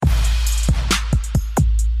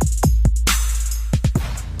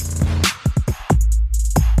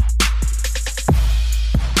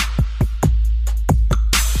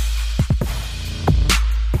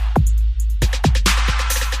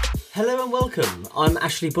Welcome, I'm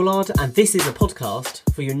Ashley Bullard and this is a podcast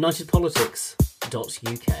for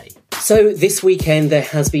UnitedPolitics.uk. So this weekend there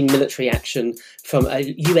has been military action from a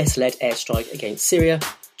US-led airstrike against Syria,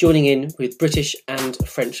 joining in with British and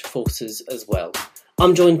French forces as well.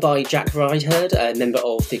 I'm joined by Jack Rydeheard, a member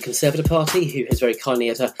of the Conservative Party, who has very kindly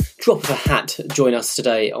at a drop of a hat joined us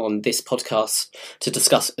today on this podcast to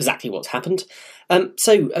discuss exactly what's happened.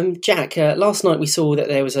 Jack, last night we saw that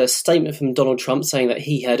there was a statement from Donald Trump saying that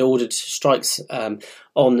he had ordered strikes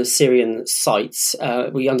on the Syrian sites.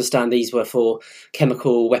 We understand these were for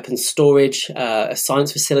chemical weapons storage, a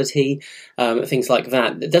science facility, things like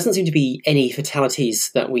that. There doesn't seem to be any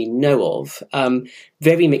fatalities that we know of.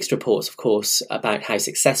 Very mixed reports, of course, about how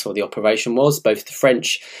successful the operation was. Both the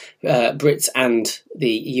French, Brits and the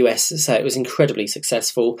US say it was incredibly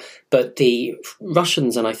successful, but the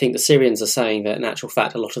Russians and I think the Syrians are saying that in actual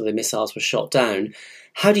fact a lot of the missiles were shot down.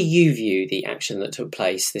 How do you view the action that took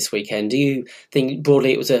place this weekend? Do you think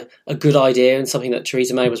broadly it was a good idea and something that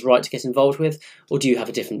Theresa May was right to get involved with, or do you have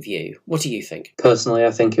a different view? What do you think? Personally,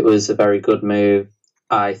 I think it was a very good move.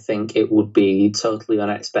 I think it would be totally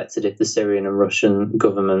unexpected if the Syrian and Russian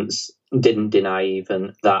governments didn't deny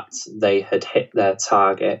even that they had hit their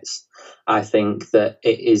targets. I think that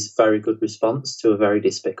it is a very good response to a very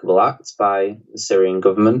despicable act by the Syrian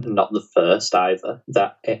government, not the first either,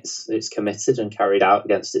 that it's committed and carried out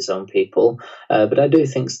against its own people. But I do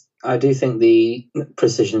think the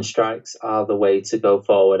precision strikes are the way to go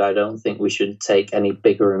forward. I don't think we should take any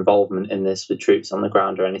bigger involvement in this with troops on the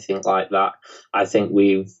ground or anything like that. I think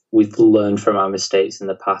we've learned from our mistakes in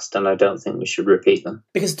the past, and I don't think we should repeat them.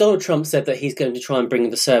 Because Donald Trump said that he's going to try and bring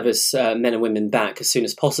the service men and women back as soon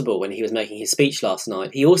as possible when he was making his speech last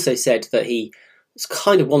night. He also said that he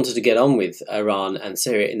kind of wanted to get on with Iran and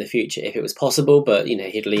Syria in the future if it was possible, but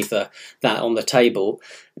he'd leave that on the table.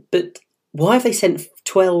 But why have they sent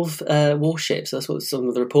 12 warships? That's what some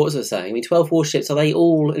of the reports are saying. I mean, 12 warships, are they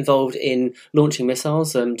all involved in launching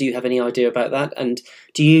missiles? Do you have any idea about that? And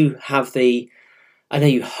do you have I know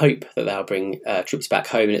you hope that they'll bring troops back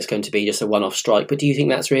home and it's going to be just a one-off strike, but do you think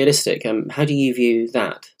that's realistic? How do you view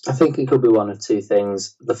that? I think it could be one of two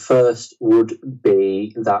things. The first would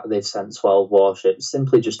be that they've sent 12 warships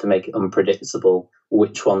simply just to make it unpredictable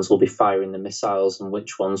which ones will be firing the missiles and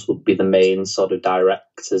which ones will be the main sort of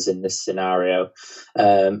directors in this scenario.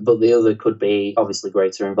 But the other could be obviously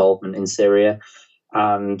greater involvement in Syria,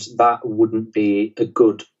 and that wouldn't be a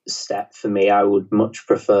good step for me. I would much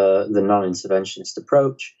prefer the non-interventionist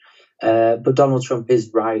approach. But Donald Trump is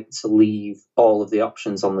right to leave all of the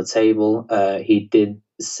options on the table. He did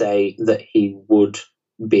say that he would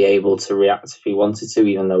be able to react if he wanted to,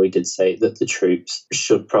 even though he did say that the troops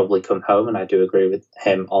should probably come home, and I do agree with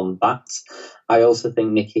him on that. I also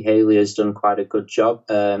think Nikki Haley has done quite a good job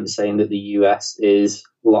saying that the US is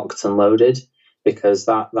locked and loaded, because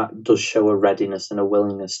that does show a readiness and a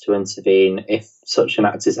willingness to intervene if such an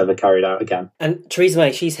act is ever carried out again. And Theresa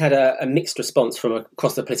May, she's had a mixed response from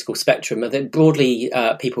across the political spectrum. Broadly,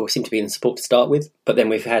 people seem to be in support to start with, but then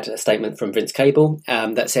we've had a statement from Vince Cable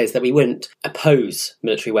that says that we wouldn't oppose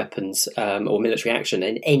military weapons or military action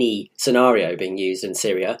in any scenario being used in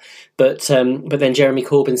Syria. But then Jeremy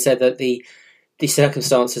Corbyn said that the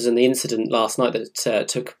circumstances and the incident last night that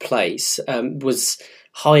took place was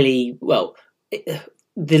highly,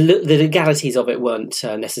 the legalities of it weren't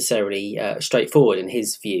necessarily straightforward in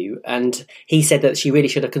his view, and he said that she really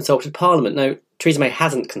should have consulted Parliament. Now, Theresa May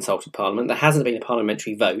hasn't consulted Parliament. There hasn't been a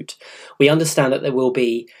parliamentary vote. We understand that there will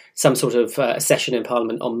be some sort of session in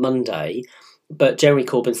Parliament on Monday, but Jeremy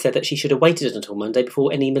Corbyn said that she should have waited until Monday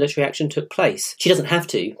before any military action took place. She doesn't have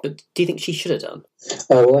to, but do you think she should have done?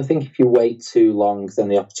 Well, I think if you wait too long, then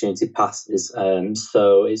the opportunity passes.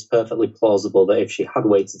 So it's perfectly plausible that if she had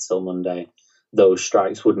waited till Monday, those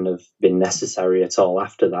strikes wouldn't have been necessary at all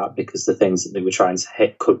after that, because the things that they were trying to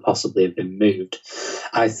hit could possibly have been moved.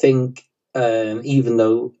 I think even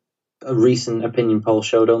though a recent opinion poll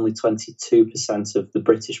showed only 22% of the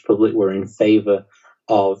British public were in favour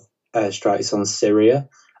of airstrikes on Syria,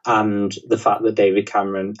 and the fact that David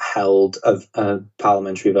Cameron held a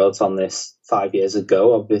parliamentary vote on this 5 years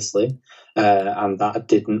ago, obviously, and that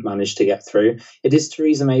didn't manage to get through. It is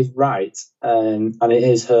Theresa May's right, and it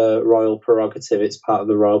is her royal prerogative. It's part of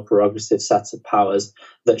the royal prerogative set of powers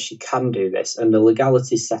that she can do this. And the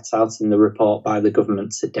legalities set out in the report by the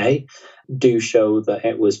government today do show that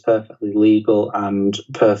it was perfectly legal and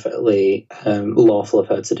perfectly lawful of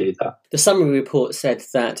her to do that. The summary report said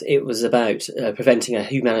that it was about preventing a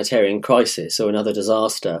humanitarian crisis or another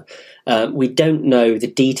disaster. We don't know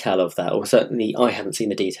the detail of that, or certainly I haven't seen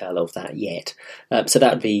the detail of that yet. So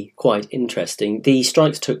that would be quite interesting. The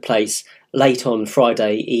strikes took place late on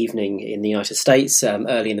Friday evening in the United States,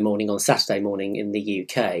 early in the morning on Saturday morning in the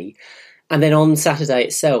UK. And then on Saturday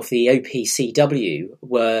itself, the OPCW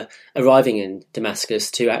were arriving in Damascus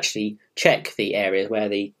to actually check the area where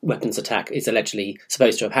the weapons attack is allegedly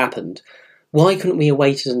supposed to have happened. Why couldn't we have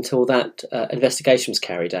waited until that investigation was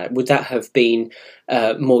carried out? Would that have been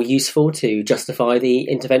more useful to justify the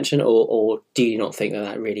intervention, or do you not think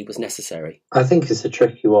that really was necessary? I think it's a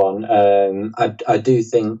tricky one. I do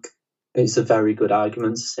think it's a very good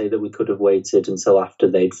argument to say that we could have waited until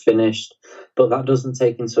after they'd finished, but that doesn't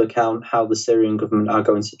take into account how the Syrian government are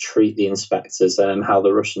going to treat the inspectors and how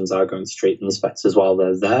the Russians are going to treat the inspectors while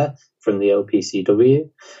they're there from the OPCW.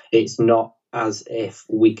 It's not as if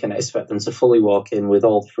we can expect them to fully walk in with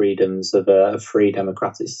all the freedoms of a free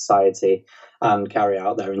democratic society and carry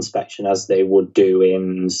out their inspection as they would do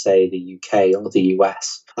in, say, the UK or the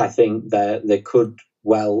US. I think there could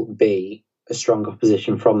well be a strong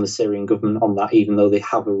opposition from the Syrian government on that, even though they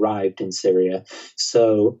have arrived in Syria.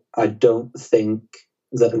 So I don't think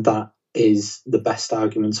that is the best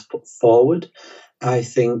argument to put forward. I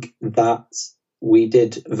think that we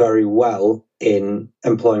did very well in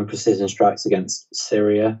employing precision strikes against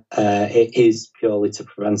Syria. It is purely to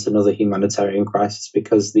prevent another humanitarian crisis,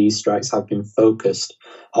 because these strikes have been focused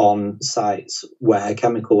on sites where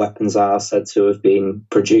chemical weapons are said to have been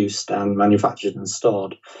produced and manufactured and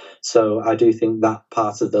stored. So I do think that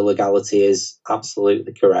part of the legality is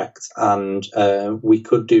absolutely correct, and we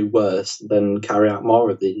could do worse than carry out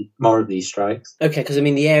more of these strikes. Okay, because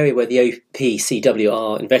the area where the OPCW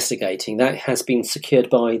are investigating, that has been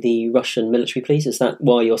secured by the Russian military police. Is that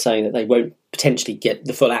why you're saying that they won't potentially get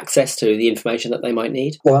the full access to the information that they might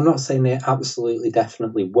need? Well, I'm not saying they absolutely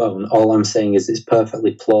definitely won't. All I'm saying is it's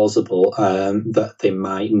perfectly plausible that they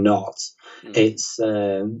might not. It's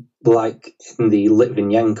like in the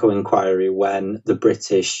Litvinenko inquiry, when the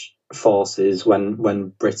British forces,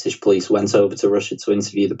 when British police went over to Russia to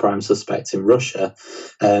interview the prime suspect in Russia,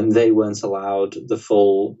 they weren't allowed the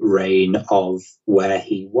full reign of where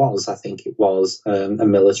he was. I think it was a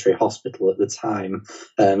military hospital at the time.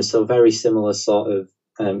 So very similar sort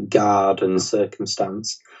of guard and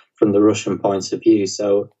circumstance from the Russian point of view.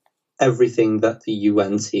 So everything that the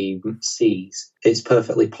UN team sees, it's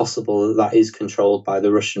perfectly possible that is controlled by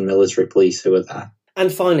the Russian military police who are there. And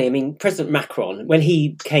finally, President Macron, when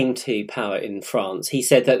he came to power in France, he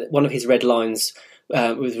said that one of his red lines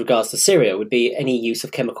with regards to Syria would be any use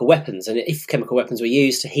of chemical weapons. And if chemical weapons were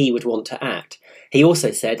used, he would want to act. He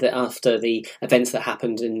also said that after the events that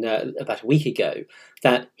happened in about a week ago,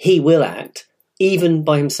 that he will act even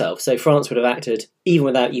by himself. So France would have acted even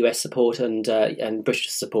without US support and British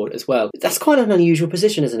support as well. That's quite an unusual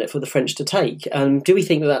position, isn't it, for the French to take? Do we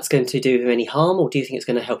think that that's going to do him any harm, or do you think it's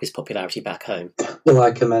going to help his popularity back home? Well, I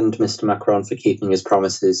commend Mr. Macron for keeping his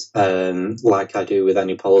promises, like I do with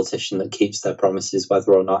any politician that keeps their promises,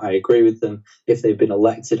 whether or not I agree with them. If they've been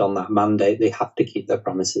elected on that mandate, they have to keep their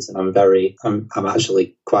promises, and I'm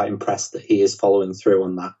actually quite impressed that he is following through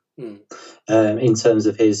on that. In terms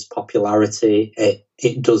of his popularity,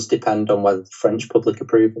 it does depend on whether the French public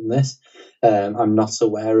approve of this. I'm not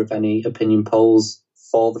aware of any opinion polls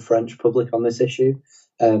for the French public on this issue,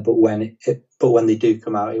 but when they do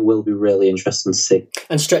come out, it will be really interesting to see.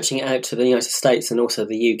 And stretching it out to the United States and also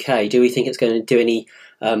the UK, do we think it's going to do any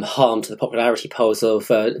harm to the popularity polls of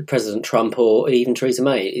President Trump or even Theresa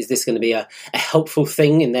May? Is this going to be a helpful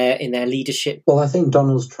thing in their leadership? Well, I think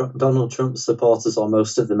Donald Trump's supporters, or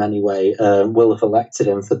most of them anyway, will have elected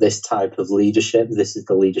him for this type of leadership. This is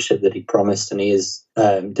the leadership that he promised, and he is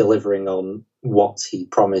delivering on what he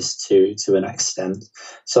promised to an extent.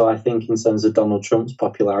 So I think in terms of Donald Trump's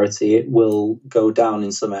popularity, it will go down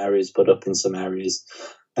in some areas but up in some areas.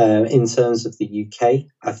 In terms of the UK,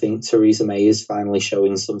 I think Theresa May is finally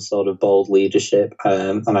showing some sort of bold leadership,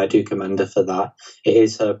 and I do commend her for that. It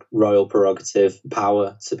is her royal prerogative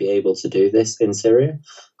power to be able to do this in Syria,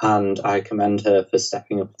 and I commend her for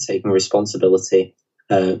stepping up and taking responsibility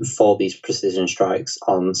for these precision strikes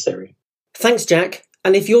on Syria. Thanks, Jack.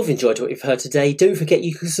 And if you've enjoyed what you've heard today, don't forget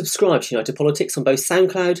you can subscribe to United Politics on both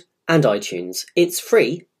SoundCloud and iTunes. It's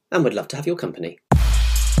free, and we'd love to have your company.